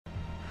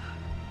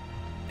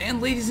And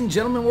ladies and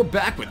gentlemen, we're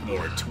back with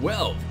more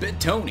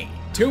 12-Bit Tony,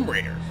 Tomb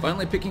Raider.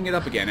 Finally picking it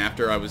up again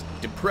after I was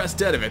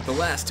depressed out of it the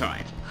last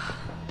time.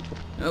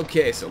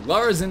 Okay, so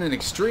Lara's in an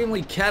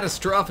extremely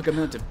catastrophic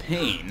amount of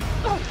pain.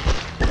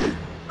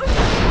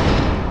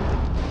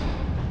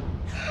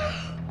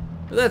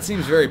 But that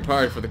seems very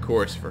par for the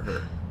course for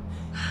her.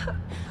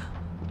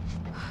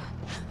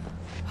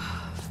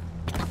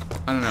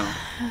 I don't know.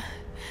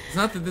 It's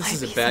not that this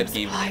is a bad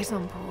game. Supplies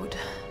on board.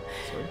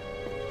 Sorry?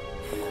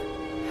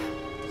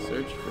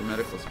 Search for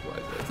medical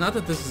supplies. It's not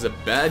that this is a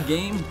bad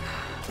game,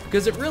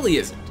 because it really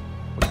isn't.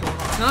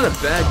 It's not a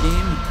bad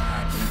game.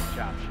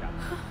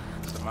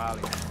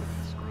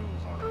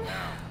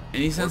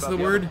 Any sense of the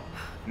word?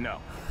 No,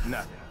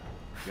 nothing.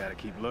 Gotta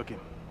keep looking.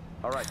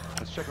 All right,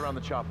 let's check around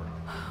the chopper.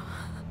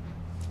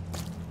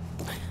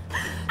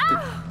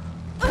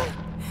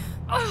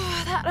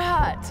 Oh, that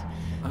hurt.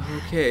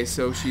 Okay,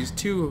 so she's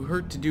too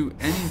hurt to do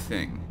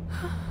anything.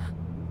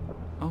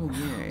 Oh,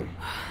 yay.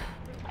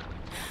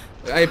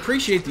 I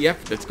appreciate the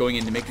effort that's going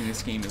into making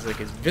this game as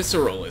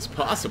visceral as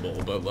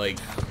possible, but I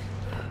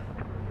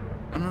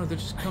don't know, there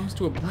just comes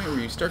to a point where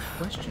you start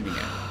questioning it.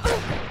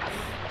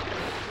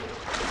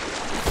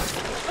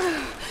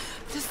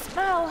 The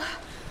smell.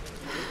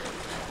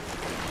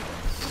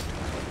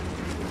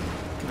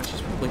 God,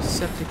 she's probably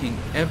septicing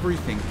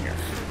everything here.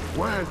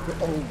 Where's the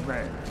old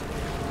man?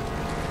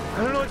 I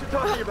don't know what you're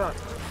talking about.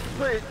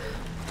 Please.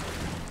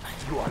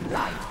 You are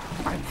lying.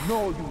 I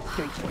know you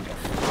think so.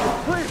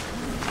 Please.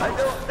 I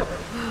don't.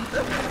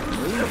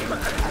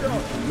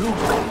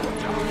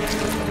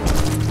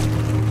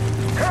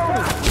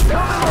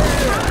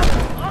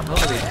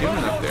 What are they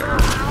doing up there?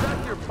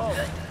 That's your pulse.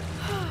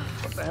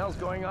 What the hell's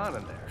going on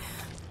in there?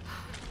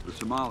 The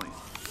Somali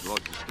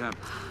lost his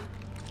temper.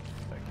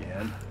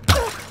 Again?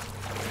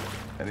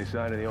 Any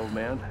sign of the old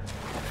man?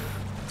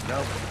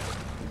 Nope.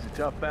 He's a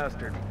tough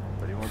bastard,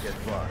 but he won't get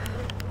far.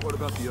 What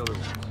about the other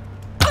ones?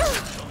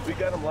 We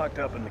got him locked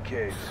up in the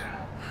caves.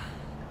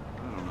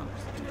 I don't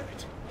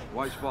understand.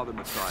 Why's Father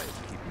Matthias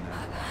keeping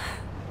that?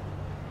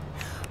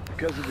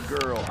 Because of the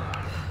girl.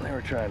 They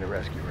were trying to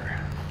rescue her.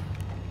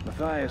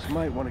 Matthias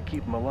might want to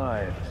keep him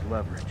alive as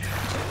leverage.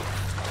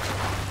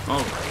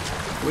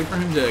 Alright. Wait for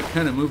him to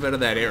kind of move out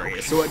of that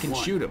area so I can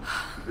shoot him.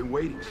 We've been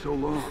waiting so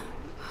long.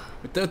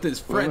 Without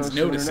his friends Well,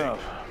 no, soon noticing.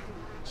 enough.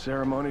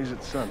 Ceremonies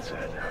at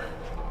sunset.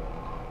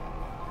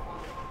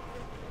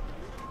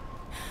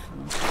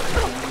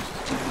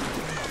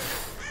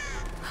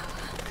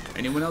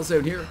 Anyone else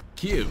out here?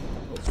 Q.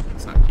 Oh,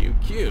 it's not Q.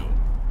 Q.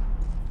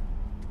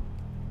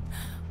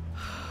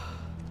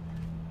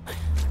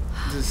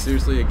 Is this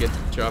seriously a get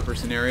the chopper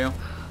scenario?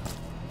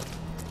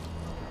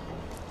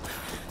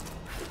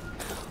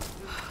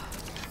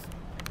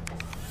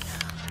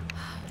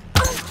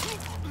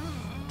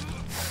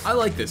 I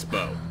like this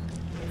bow.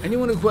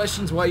 Anyone who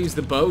questions why I use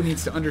the bow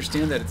needs to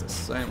understand that it's a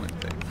silent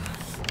thing.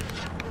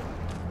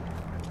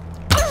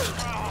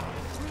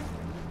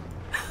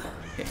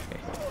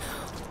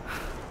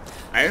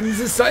 I am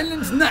the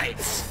Silent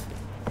Knight.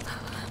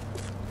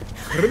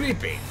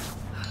 Creeping.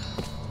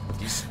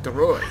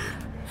 Destroy.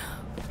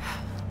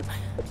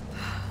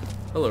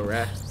 Hello,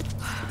 rat.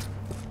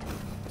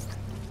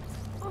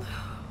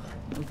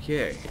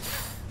 Okay.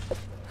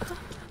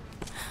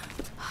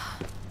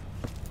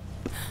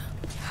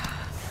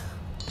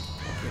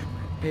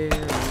 Get my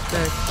arrows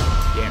back.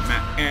 Get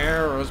my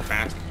arrows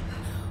back.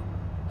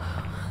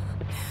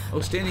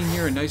 Oh, standing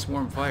near a nice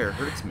warm fire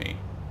hurts me.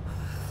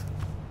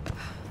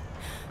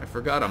 I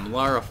forgot I'm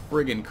Lara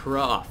friggin'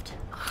 Croft.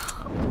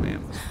 Oh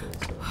man, was full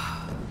so.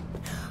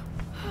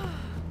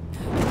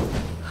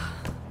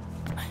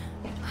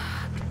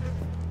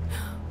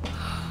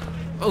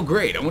 Oh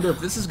great, I wonder if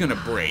this is gonna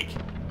break.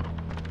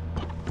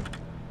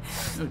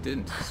 No, it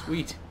didn't.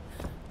 Sweet.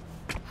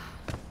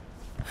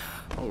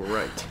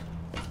 Alright.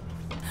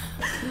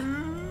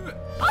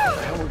 What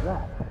the hell was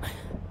that?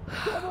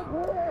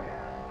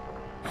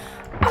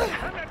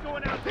 I'm not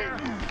going out there!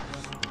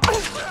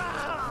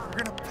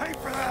 We're gonna pay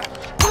for that!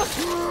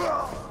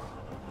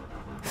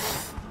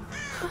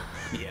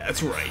 Yeah,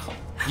 that's right.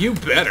 You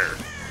better,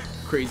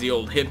 crazy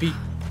old hippie.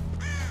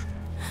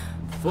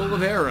 Full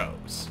of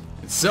arrows.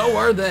 And so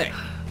are they.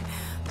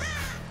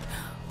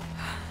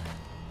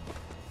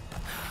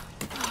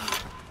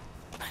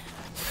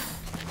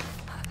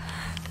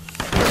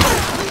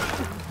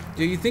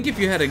 Do you think if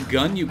you had a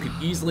gun, you could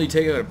easily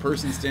take out a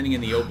person standing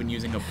in the open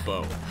using a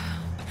bow?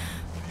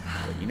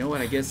 But you know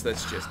what? I guess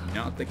that's just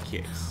not the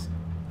case.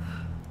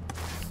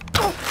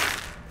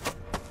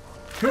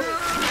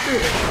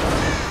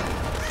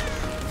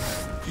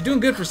 You're doing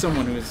good for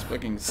someone who has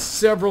fucking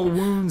several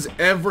wounds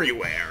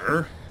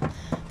everywhere.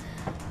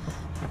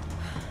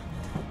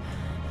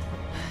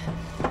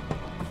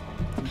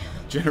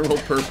 General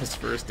purpose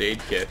first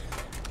aid kit.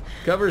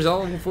 Covers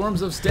all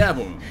forms of stab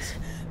wounds.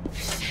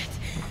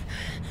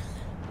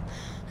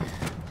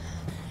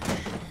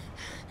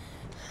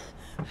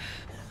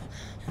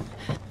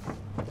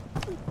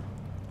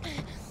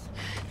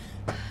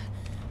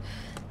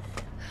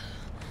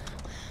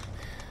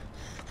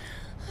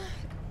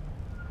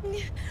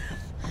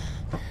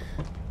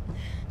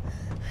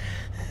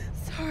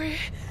 sorry.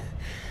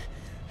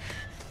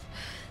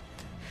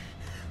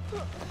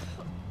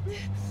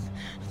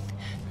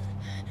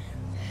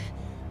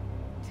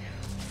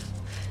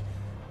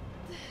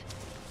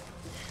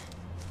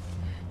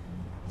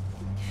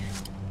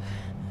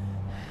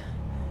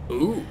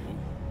 Ooh.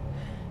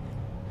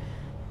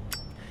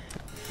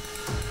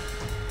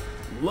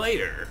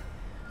 Lighter.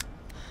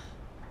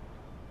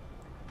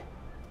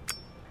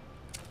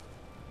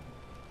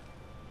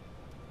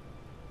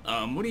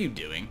 What are you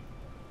doing?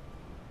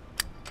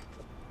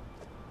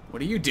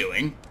 What are you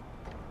doing?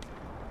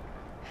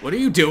 What are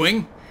you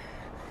doing?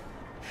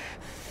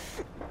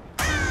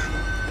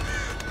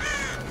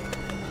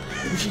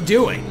 What was she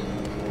doing?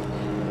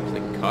 She's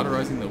like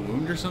cauterizing the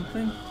wound or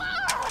something?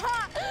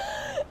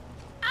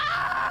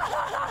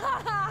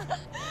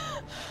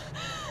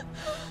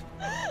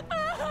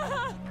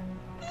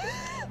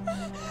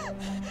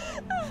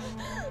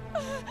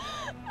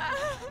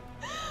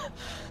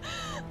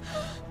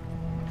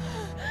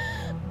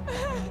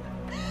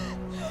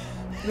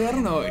 I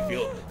don't know how I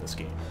feel about this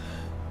game.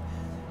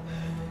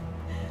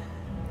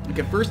 Like,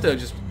 at first I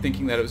was just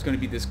thinking that it was going to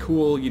be this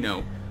cool, you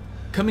know,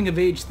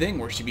 coming-of-age thing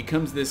where she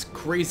becomes this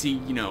crazy,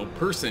 you know,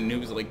 person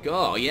who's like,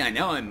 oh, yeah,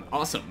 now I'm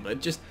awesome.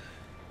 But just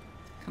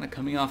kind of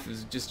coming off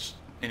as just...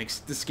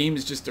 this game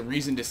is just a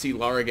reason to see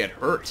Lara get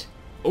hurt.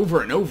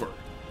 Over and over.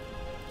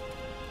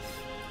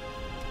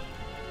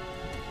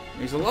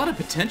 There's a lot of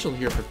potential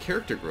here for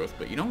character growth,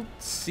 but you don't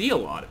see a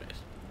lot of it.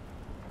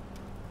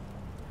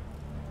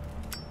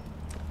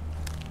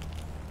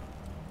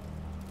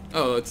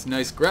 Oh, it's a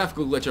nice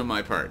graphical glitch on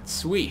my part.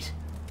 Sweet.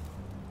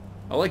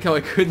 I like how I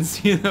couldn't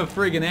see the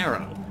friggin'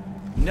 arrow.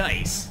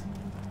 Nice.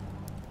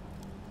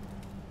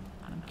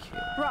 Okay.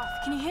 Roth,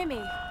 can you hear me?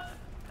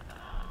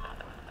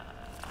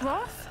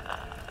 Roth?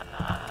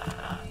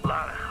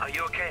 Lara, are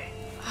you okay?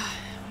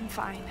 I'm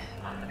fine.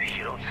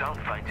 You don't sound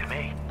fine to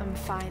me. I'm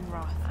fine,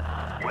 Roth.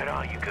 Where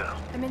are you, girl?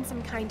 I'm in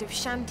some kind of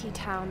shanty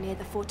town near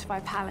the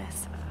fortified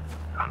palace.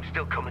 I'm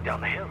still coming down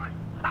the hill.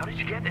 How did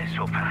you get there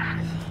so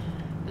fast?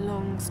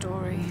 Long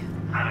story.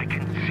 I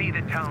can see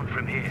the town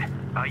from here.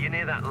 Are you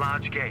near that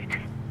large gate?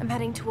 I'm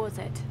heading towards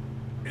it.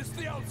 It's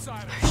the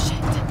outsider. Oh, shit.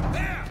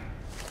 There!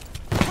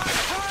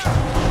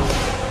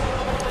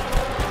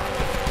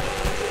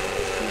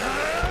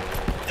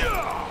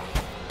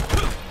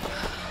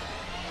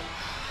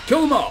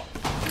 Kill them all!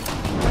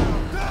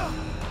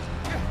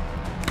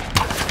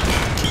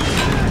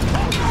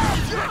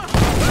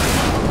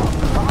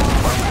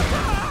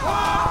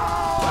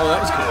 Oh,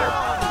 that was cool.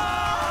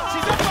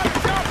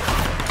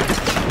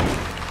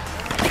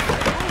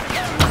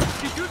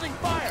 She's using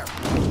fire.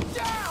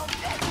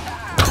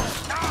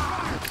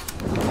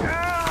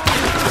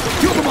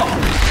 Kill them all!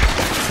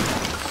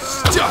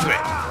 Stop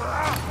it!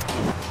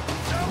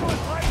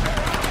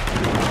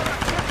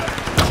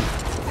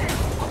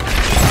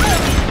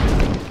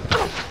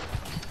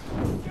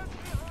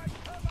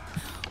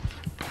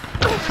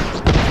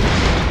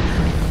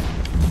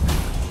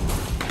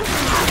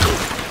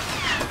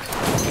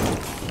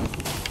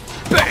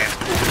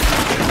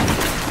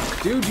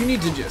 Dude, you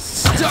need to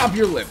just stop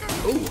your living.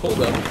 Oh,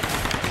 hold up.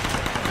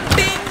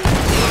 Bing!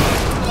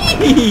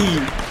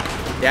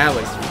 That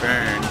was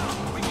burned.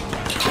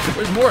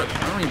 There's more of them.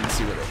 I don't even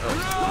see where they are.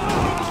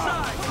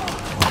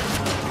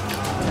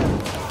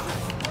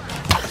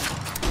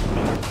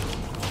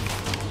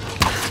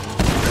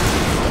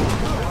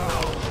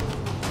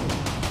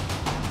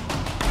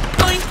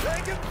 Boink!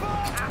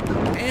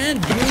 And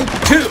you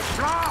too!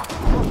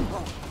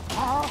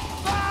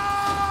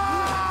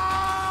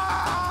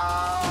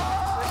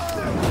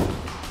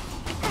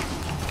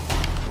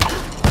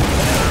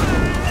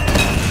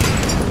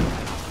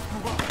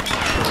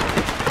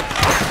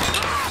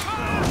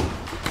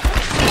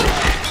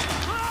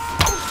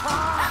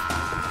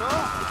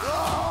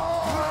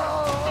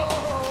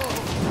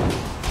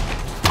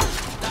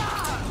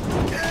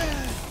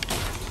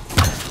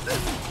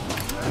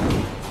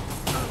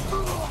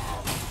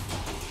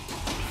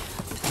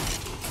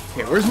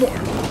 Okay, where's more?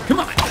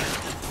 Come on!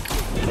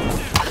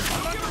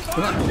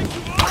 Come on. You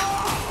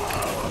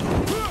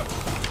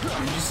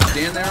just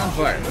stand there on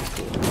fire. That's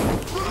cool.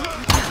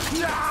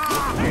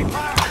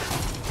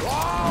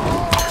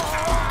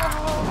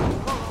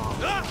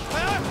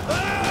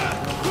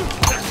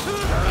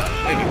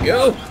 There you go.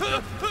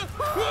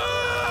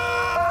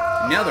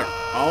 Now they're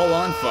all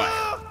on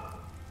fire.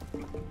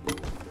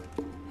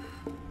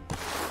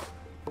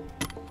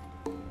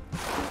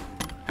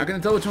 How can I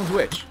tell which one's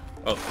which?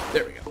 Oh,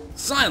 there we go.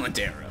 Silent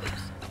arrows.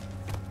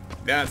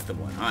 That's the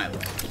one I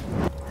like.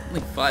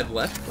 Only 5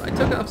 left. I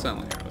took off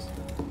silent arrows.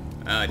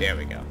 Ah, there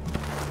we go.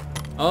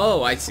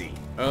 Oh, I see.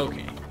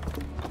 Okay.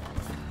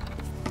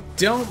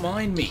 Don't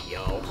mind me,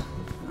 y'all.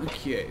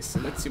 Okay, so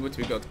let's see what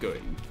we got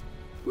going.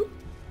 Whoop.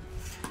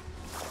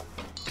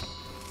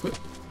 Whoop.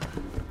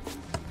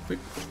 Whip.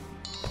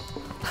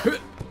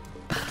 Whip.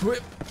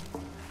 Whip.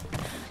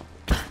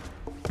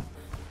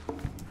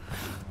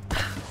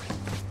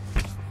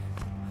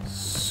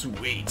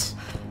 Sweet.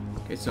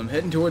 Okay, so I'm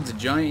heading towards a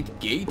giant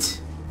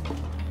gate.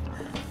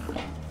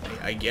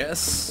 I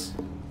guess.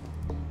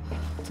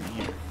 What's in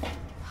here?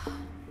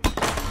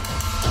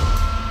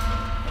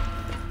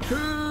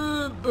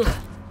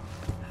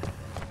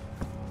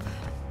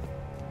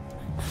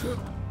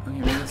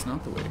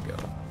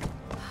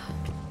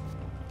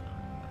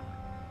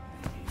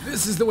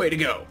 This is the way to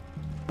go.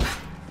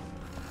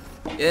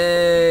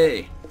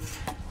 Yay!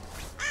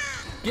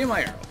 Give me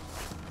my arrow.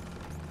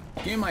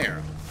 Give me my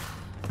arrow.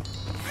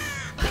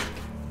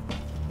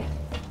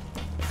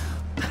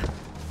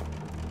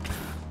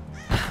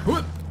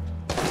 Whoop.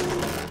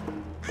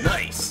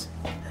 Nice.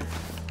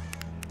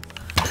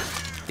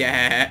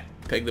 Yeah.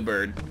 Peg the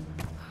bird.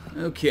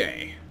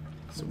 Okay.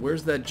 So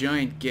where's that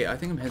giant gate? I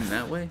think I'm heading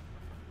that way.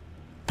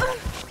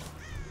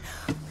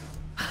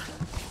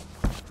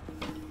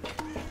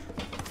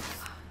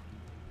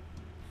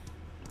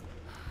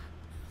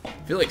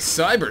 I feel like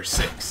Cyber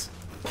 6.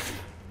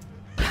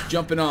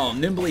 Jumping all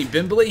nimbly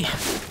bimbly.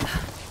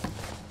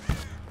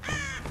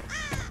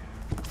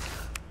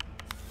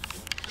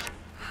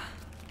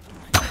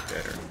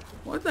 Better.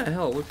 What the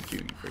hell? Look at you,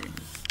 you freaking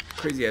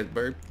crazy ass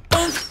bird.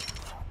 Oh,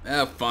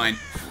 fine.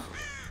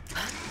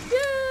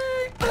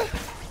 Yay!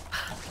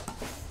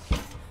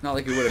 Not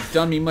like it would have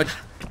done me much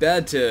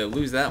bad to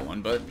lose that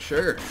one, but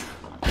sure.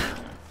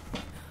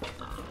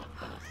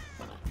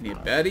 Any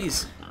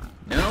baddies?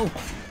 No?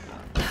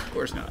 Of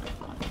course not.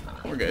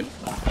 We're good.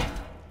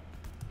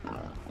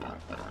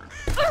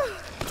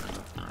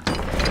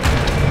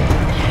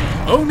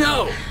 Oh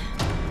no!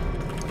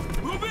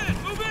 Move in!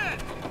 Move in!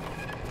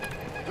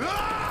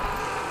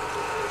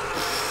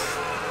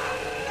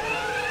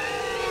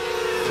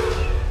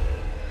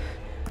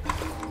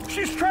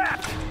 She's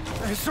trapped!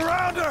 They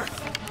surround her!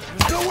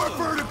 There's nowhere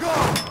for her to go!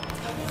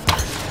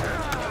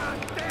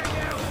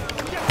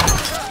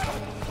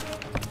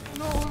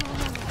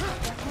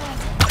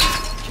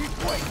 Keep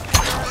waiting!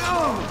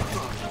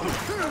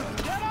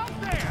 Get out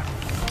there!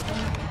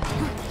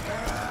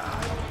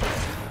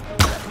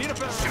 Need a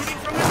bit shooting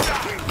from the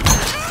side!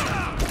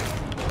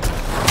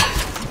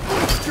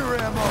 Your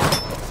ammo!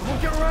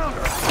 We'll get around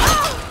her!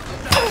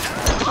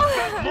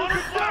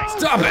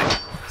 Stop it!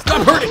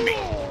 Stop hurting me!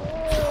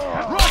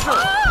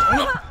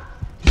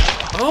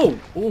 No.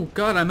 Oh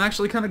god, I'm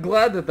actually kind of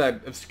glad that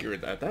that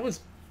obscured that. That was...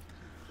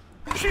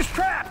 She's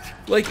trapped!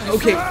 Like,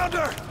 okay, Surround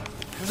her!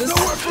 this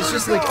is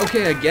just like,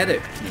 okay, I get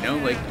it, you know?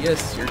 Like,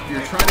 yes, you're trying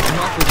to come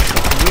off as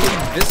really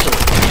visceral,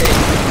 okay,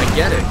 I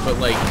get it, but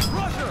like,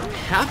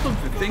 half of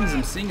the things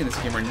I'm seeing in this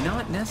game are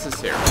not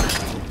necessary,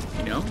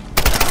 you know?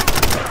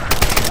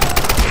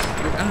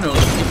 I don't know,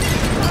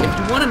 if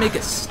you want to make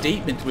a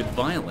statement with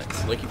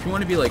violence, like if you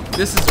want to be like,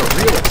 this is a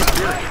real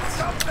experience,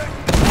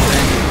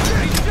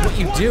 then what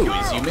you do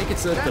is you make it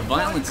so that the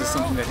violence is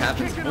something that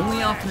happens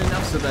only often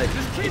enough so that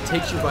it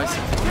takes you by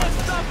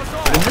surprise.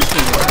 But in this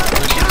game, like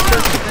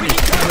start to finish,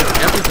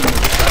 everything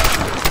is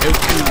out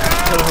to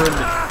kill her in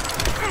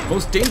the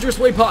most dangerous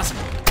way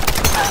possible. These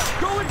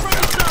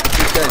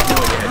guys know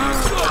what they had to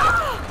do.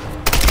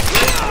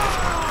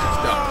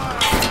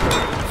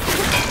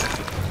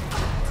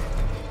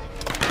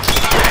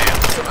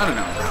 I don't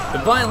know.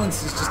 The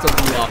violence is just a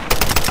little off.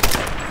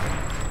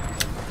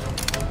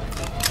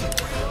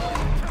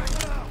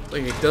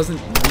 Like, it doesn't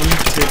need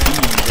to be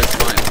this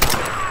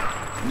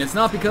violent. And it's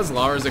not because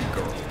Lara's a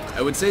girl.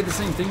 I would say the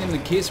same thing in the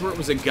case where it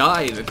was a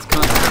guy that's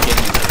constantly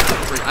getting...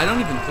 I don't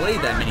even play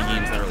that many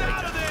games that are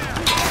like that.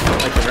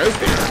 Like, they're out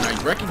there, and I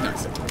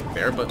recognize them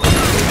there, but...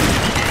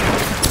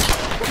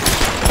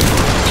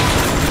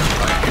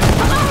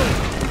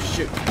 Oh,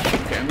 shoot.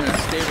 Okay, I'm gonna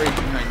stay right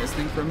behind this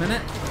thing for a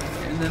minute.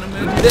 And then I'm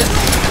gonna do this.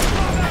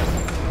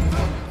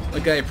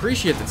 Like, I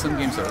appreciate that some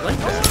games are like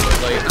that,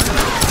 but like, I don't know.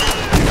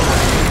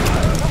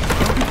 I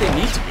don't think they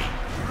need to be.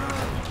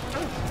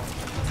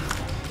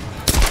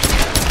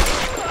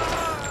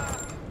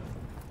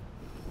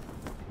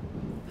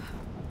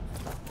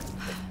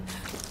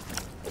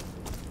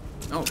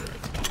 Alright.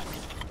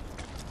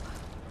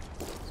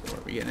 So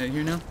are we getting out of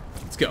here now?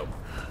 Let's go.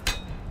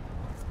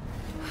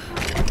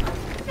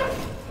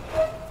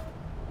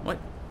 What?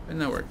 Didn't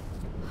that work?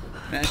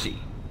 Mashy.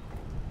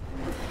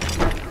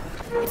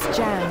 It's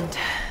jammed.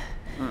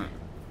 Huh.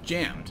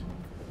 Jammed.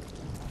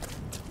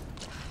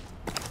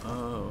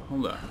 Oh,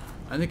 hold on.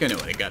 I think I know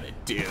what I gotta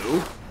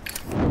do.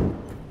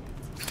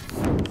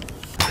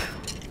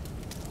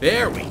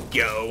 There we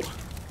go.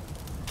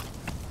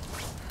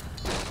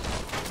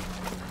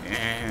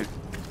 And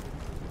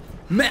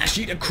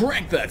mashy to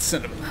crank that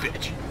son of a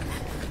bitch.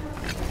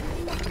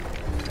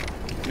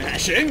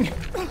 Mashing.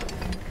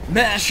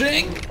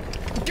 Mashing.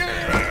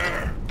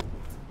 Grr.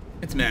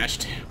 It's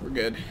mashed. We're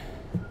good.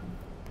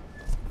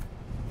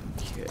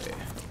 Okay.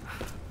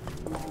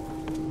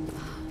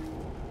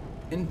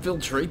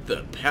 Infiltrate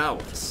the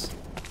palace.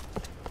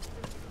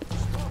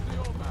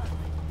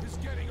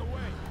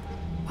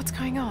 What's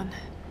going on?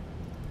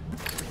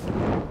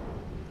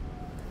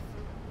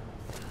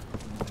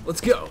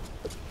 Let's go.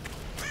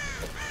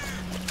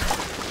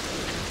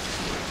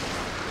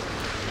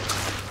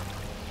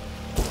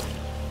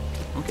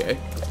 Okay.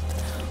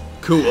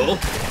 Cool.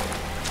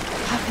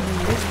 How can you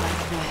live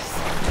like this?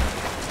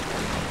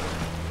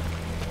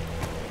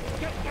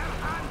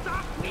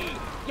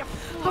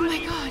 Oh my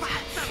god!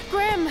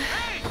 Grim!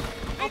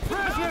 The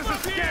prisoners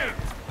escaped!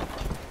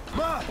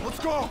 Ma, let's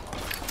go!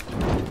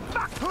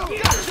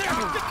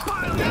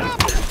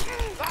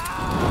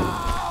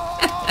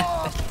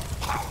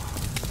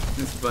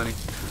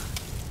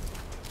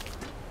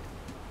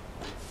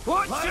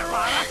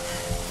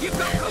 You've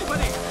got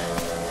company.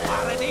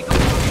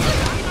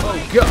 Oh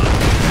god.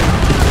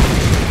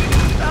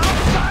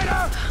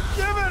 Outsider!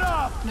 Give it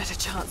up! Not a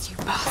chance, you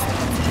bastard.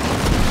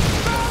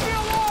 Sound the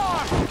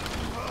alarm!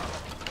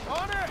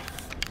 On it!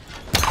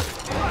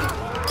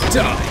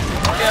 Die,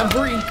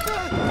 every...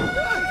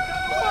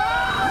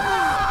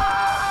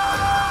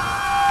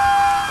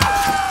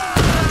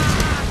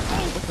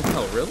 What the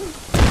hell, really?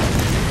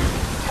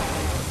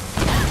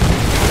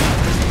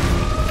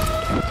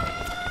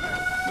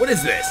 What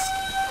is this?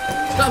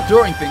 Stop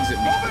throwing things at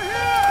me. Over here!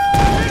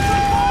 Need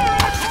some fire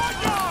in the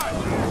courtyard!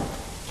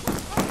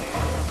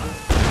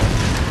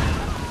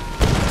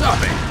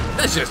 Stop it!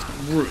 That's just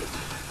rude.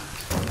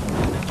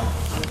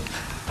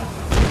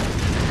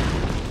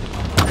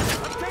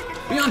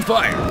 Be on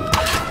fire!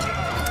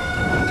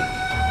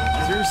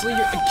 Seriously? I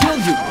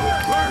killed you!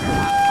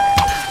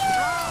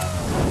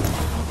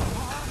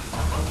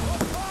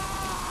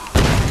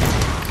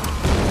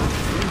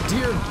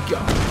 Dear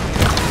God.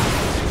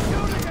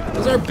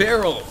 Those are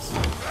barrels!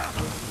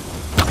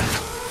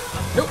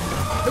 Nope!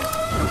 Nope!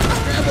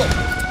 Scramble!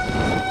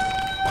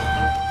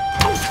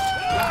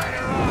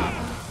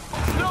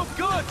 No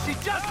good. She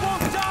just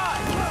won't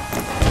die.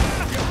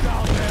 Get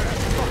down there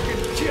and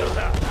fucking kill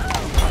her!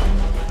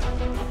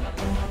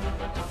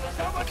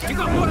 Someone You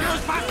got one of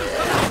those bastards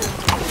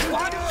coming.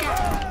 Watch it.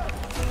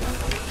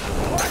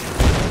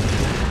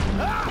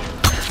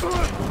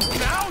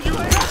 Now you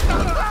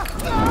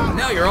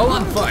Now you're all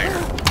on fire.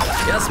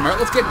 Yeah, smart.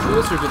 Let's get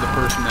closer to the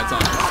person that's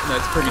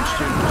friggin'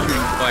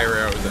 shooting fire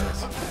arrows at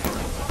us.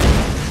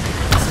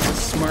 This is a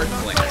smart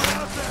plan.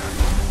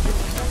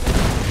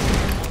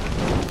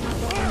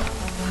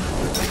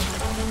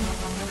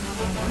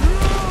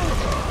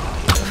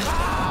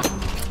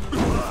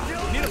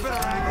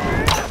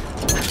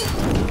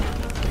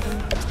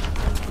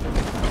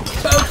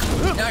 Poke!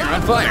 Now you're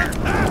on fire.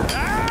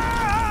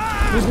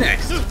 Who's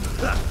next?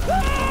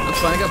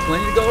 Looks like I got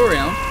plenty to go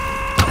around.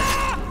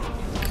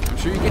 I'm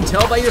sure you can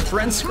tell by your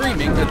friends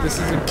screaming that this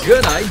is a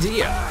good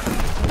idea.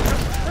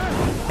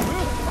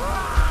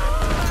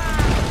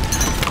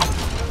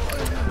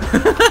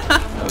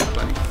 That was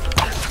funny.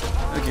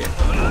 Okay.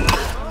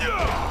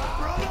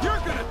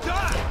 You're gonna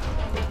die!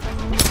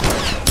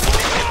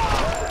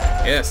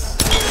 Yes.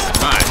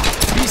 Smart.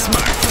 Be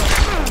smart.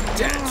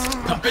 Dance.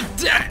 Puppet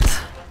dance.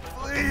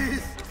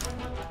 Please!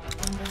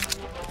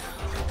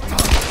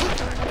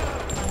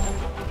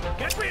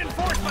 Get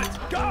reinforcements.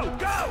 Go,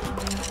 go.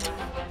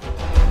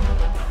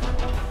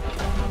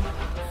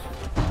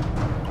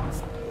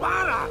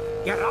 Lara,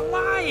 you're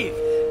alive.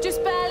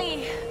 Just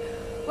barely.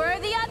 Where are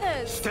the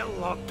others? Still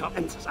locked up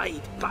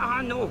inside, but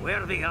I know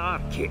where they are.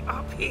 Get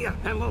up here,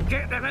 and we'll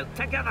get them out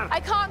together. I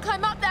can't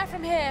climb up there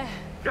from here.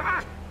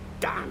 Ah,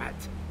 damn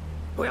it.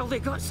 Well, they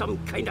got some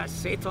kind of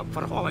setup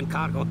for hauling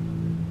cargo.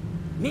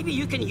 Maybe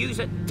you can use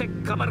it to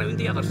come around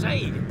the other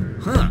side.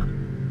 Huh.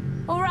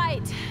 All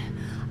right.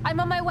 I'm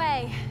on my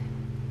way.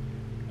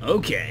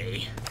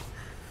 Okay.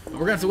 We're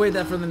gonna have to wait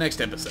that for the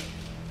next episode.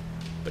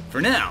 But for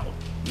now,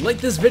 like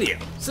this video,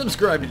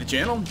 subscribe to the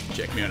channel,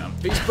 check me out on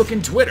Facebook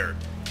and Twitter.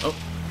 Oh.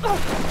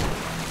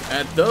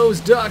 At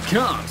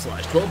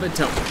those.com/12bit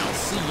Tony. I'll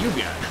see you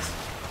guys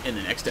in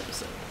the next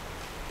episode.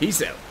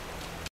 Peace out.